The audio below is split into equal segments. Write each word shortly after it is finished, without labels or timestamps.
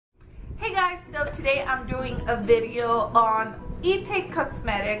guys, so today I'm doing a video on Itay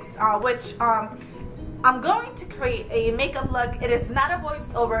Cosmetics, which I'm going to create a makeup look. It is not a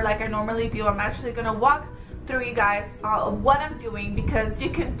voiceover like I normally do. I'm actually going to walk through you guys what I'm doing, because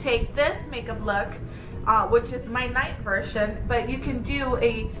you can take this makeup look, which is my night version, but you can do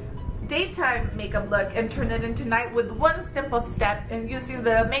a daytime makeup look and turn it into night with one simple step and using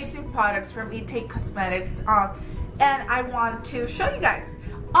the amazing products from Itay Cosmetics. And I want to show you guys.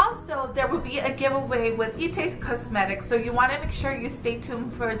 Also, there will be a giveaway with Itay Cosmetics, so you want to make sure you stay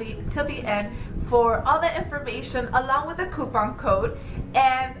tuned for till the end for all the information along with the coupon code.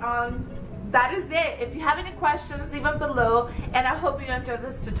 And that is it. If you have any questions, leave them below, and I hope you enjoy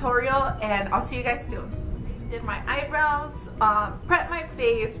this tutorial, and I'll see you guys soon. Did my eyebrows, prep my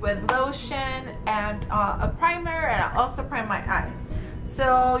face with lotion and a primer, and I also prime my eyes.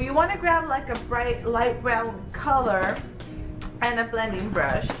 So you want to grab like a bright light brown color and a blending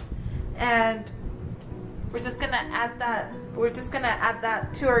brush, and we're just gonna add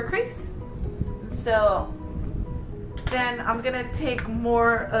that to our crease. So then I'm gonna take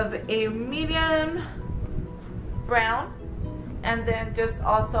more of a medium brown and then just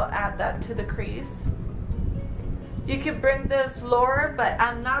also add that to the crease. You can bring this lower, but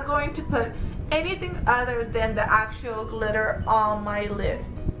I'm not going to put anything other than the actual glitter on my lid.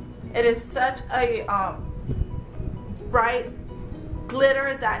 It is such a bright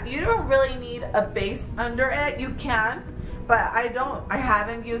glitter that you don't really need a base under it. You can, but I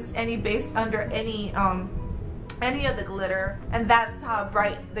haven't used any base under any of the glitter, and that's how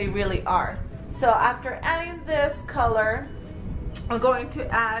bright they really are. So after adding this color, I'm going to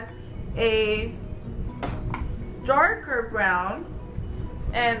add a darker brown,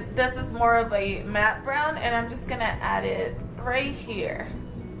 and this is more of a matte brown, and I'm just gonna add it right here.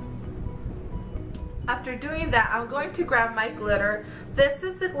 After doing that, I'm going to grab my glitter. This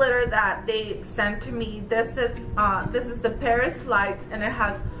is the glitter that they sent to me. This is the Paris Lights, and it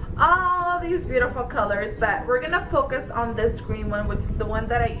has all these beautiful colors, but we're gonna focus on this green one, which is the one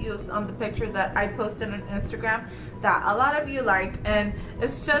that I used on the picture that I posted on Instagram that a lot of you liked, and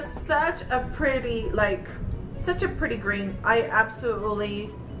it's just such a pretty green. I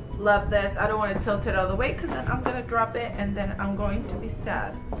absolutely love this. I don't want to tilt it all the way because then I'm gonna drop it and then I'm going to be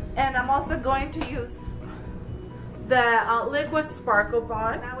sad. And I'm also going to use the liquid sparkle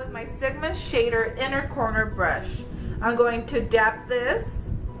bond. Now with my Sigma shader inner corner brush, I'm going to dab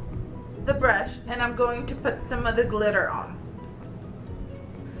the brush, and I'm going to put some of the glitter on.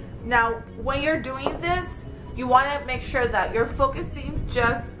 Now when you're doing this, you want to make sure that you're focusing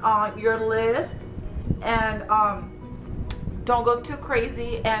just on your lid, and don't go too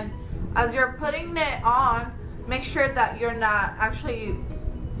crazy. And as you're putting it on, make sure that you're not actually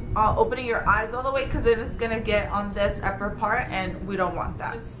opening your eyes all the way, because it is going to get on this upper part and we don't want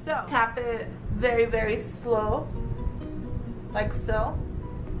that. So tap it very, very slow, like so,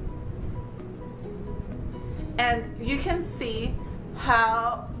 and you can see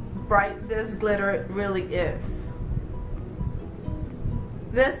how bright this glitter really is.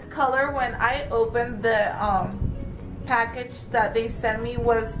 This color, when I opened the package that they sent me,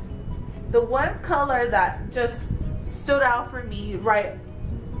 was the one color that just stood out for me right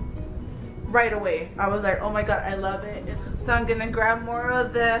away. I was like, oh my god, I love it. So I'm gonna grab more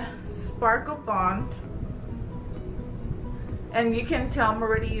of the sparkle bond, and you can tell I'm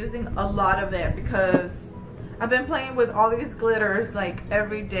already using a lot of it because I've been playing with all these glitters like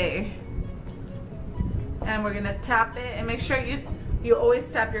every day. And we're gonna tap it, and make sure you always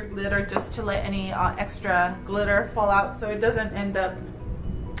tap your glitter just to let any extra glitter fall out so it doesn't end up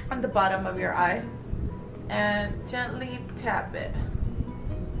on the bottom of your eye. And gently tap it.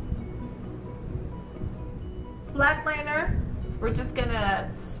 Black liner, we're just gonna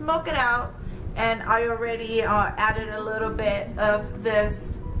smoke it out, and I already added a little bit of this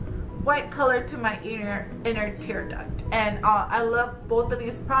white color to my inner tear duct. And I love both of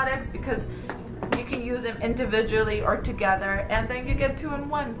these products because you can use them individually or together, and then you get 2 in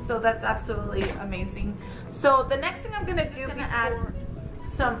 1, so that's absolutely amazing. So the next thing I'm gonna do is add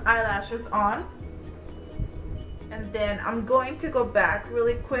some eyelashes on, and then I'm going to go back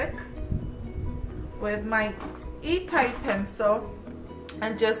really quick with my Itay pencil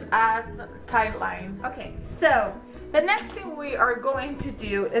and just add some tight line. Okay, so the next thing we are going to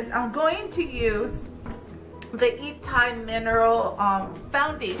do is I'm going to use the Itay Mineral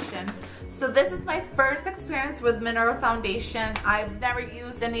Foundation. So this is my first experience with mineral foundation. I've never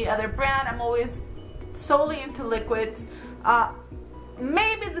used any other brand. I'm always solely into liquids.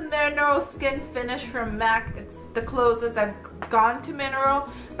 Maybe the Mineral Skin Finish from MAC. It's the closest I've gone to mineral,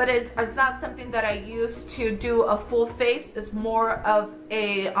 but it's not something that I use to do a full face. It's more of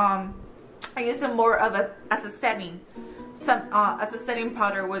a I use it more of as a setting, as a setting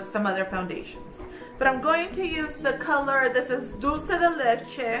powder with some other foundations. But I'm going to use the color, this is Dulce de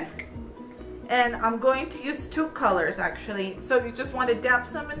Leche, and I'm going to use 2 colors actually. So you just want to dab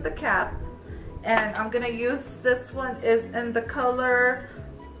some in the cap, and I'm going to use, this one is in the color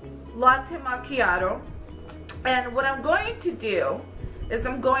Latte Macchiato. And what I'm going to do is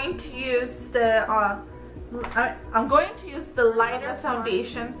I'm going to use the lighter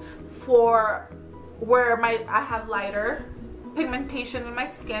foundation for where I have lighter pigmentation in my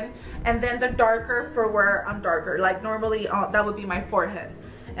skin, and then the darker for where I'm darker, like normally that would be my forehead.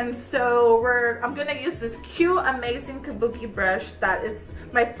 And so I'm gonna use this cute amazing kabuki brush that is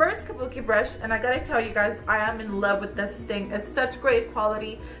my first kabuki brush, and I gotta tell you guys, I am in love with this thing. It's such great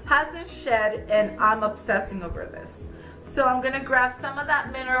quality, hasn't shed, and I'm obsessing over this. So I'm gonna grab some of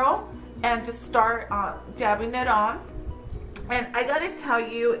that mineral and just start dabbing it on. And I gotta tell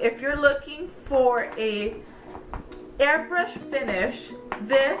you, if you're looking for a airbrush finish,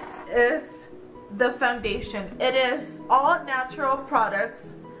 this is the foundation. It is all natural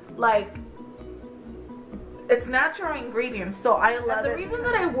products, like it's natural ingredients, so I love it. The reason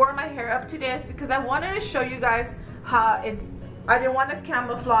that I wore my hair up today is because I wanted to show you guys how I didn't want to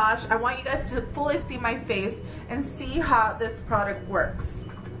camouflage. I want you guys to fully see my face and see how this product works.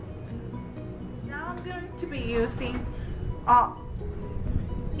 Now I'm going to be using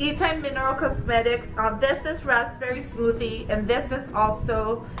Itay Mineral Cosmetics. This is Raspberry Smoothie, and this is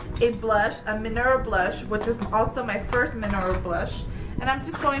also a blush, a mineral blush, which is also my first mineral blush. And I'm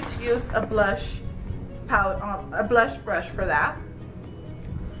just going to use a blush brush for that.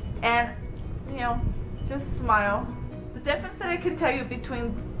 And you know, just smile. The difference that I can tell you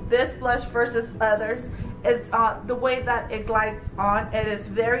between this blush versus others is the way that it glides on. It is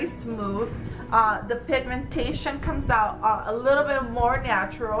very smooth. The pigmentation comes out a little bit more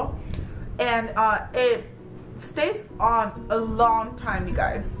natural, and it stays on a long time, you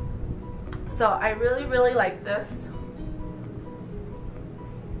guys. So I really like this,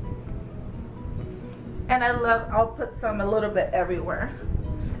 and I'll put some a little bit everywhere.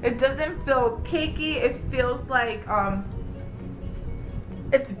 It doesn't feel cakey. It feels like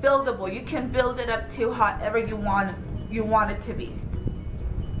it's buildable. You can build it up to however you want it to be.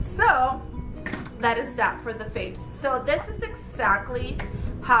 So that is that for the face. So this is exactly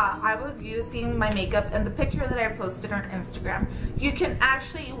how I was using my makeup in the picture that I posted on Instagram. You can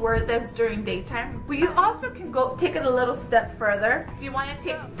actually wear this during daytime, but you also can go take it a little step further. If you want to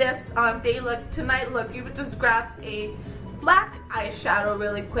take this tonight look, you would just grab a black eyeshadow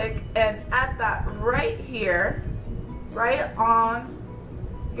really quick and add that right here, right on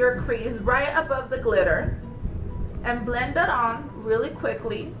your crease, right above the glitter, and blend it on really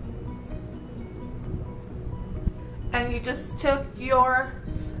quickly. And you just took your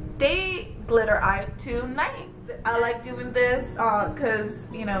day glitter eye to night. I like doing this because,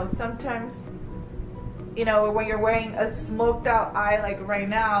 you know, sometimes, you know, when you're wearing a smoked out eye like right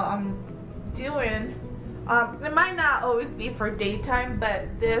now I'm doing, it might not always be for daytime,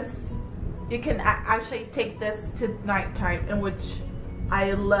 but this, you can actually take this to nighttime, in which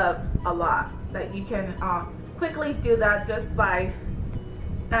I love a lot. That you can quickly do that just by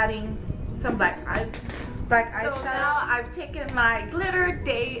adding some black eyeshadow. So now I've taken my glitter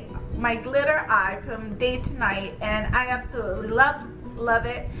eye from day to night, and I absolutely love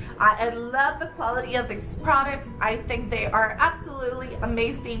it. I love the quality of these products. I think they are absolutely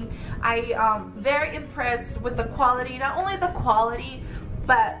amazing. I am very impressed with the quality, not only the quality,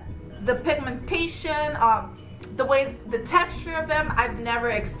 but the pigmentation, the texture of them. I've never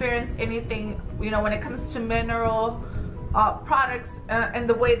experienced anything, you know, when it comes to mineral products in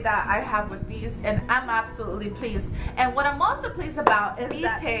the way that I have with these, and I'm absolutely pleased. And what I'm also pleased about is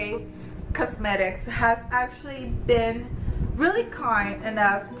that Itay Cosmetics has actually been really kind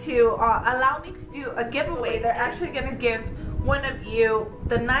enough to allow me to do a giveaway. They're actually going to give one of you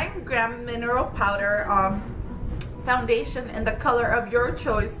the 9-gram mineral powder foundation in the color of your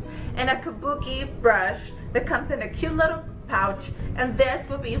choice, and a kabuki brush that comes in a cute little pouch, and this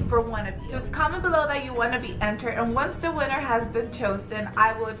will be for one of you. Just comment below that you want to be entered, and once the winner has been chosen,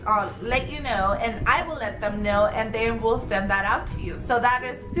 I would let you know, and I will let them know, and then we'll send that out to you. So that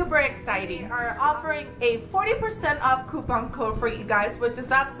is super exciting. We are offering a 40% off coupon code for you guys, which is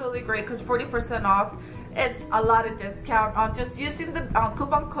absolutely great because 40% off it's a lot of discount on just using the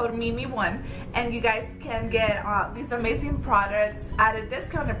coupon code MIMI1, and you guys can get these amazing products at a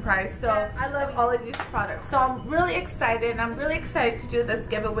discounted price. So I love all of these products, so I'm really excited. I'm really excited to do this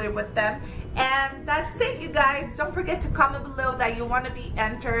giveaway with them. And that's it, you guys. Don't forget to comment below that you want to be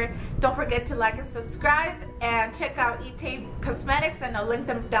entered. Don't forget to like and subscribe, and check out Itay Cosmetics, and I'll link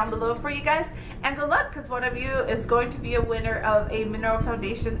them down below for you guys. And good luck, because one of you is going to be a winner of a mineral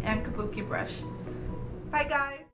foundation and kabuki brush. Bye guys.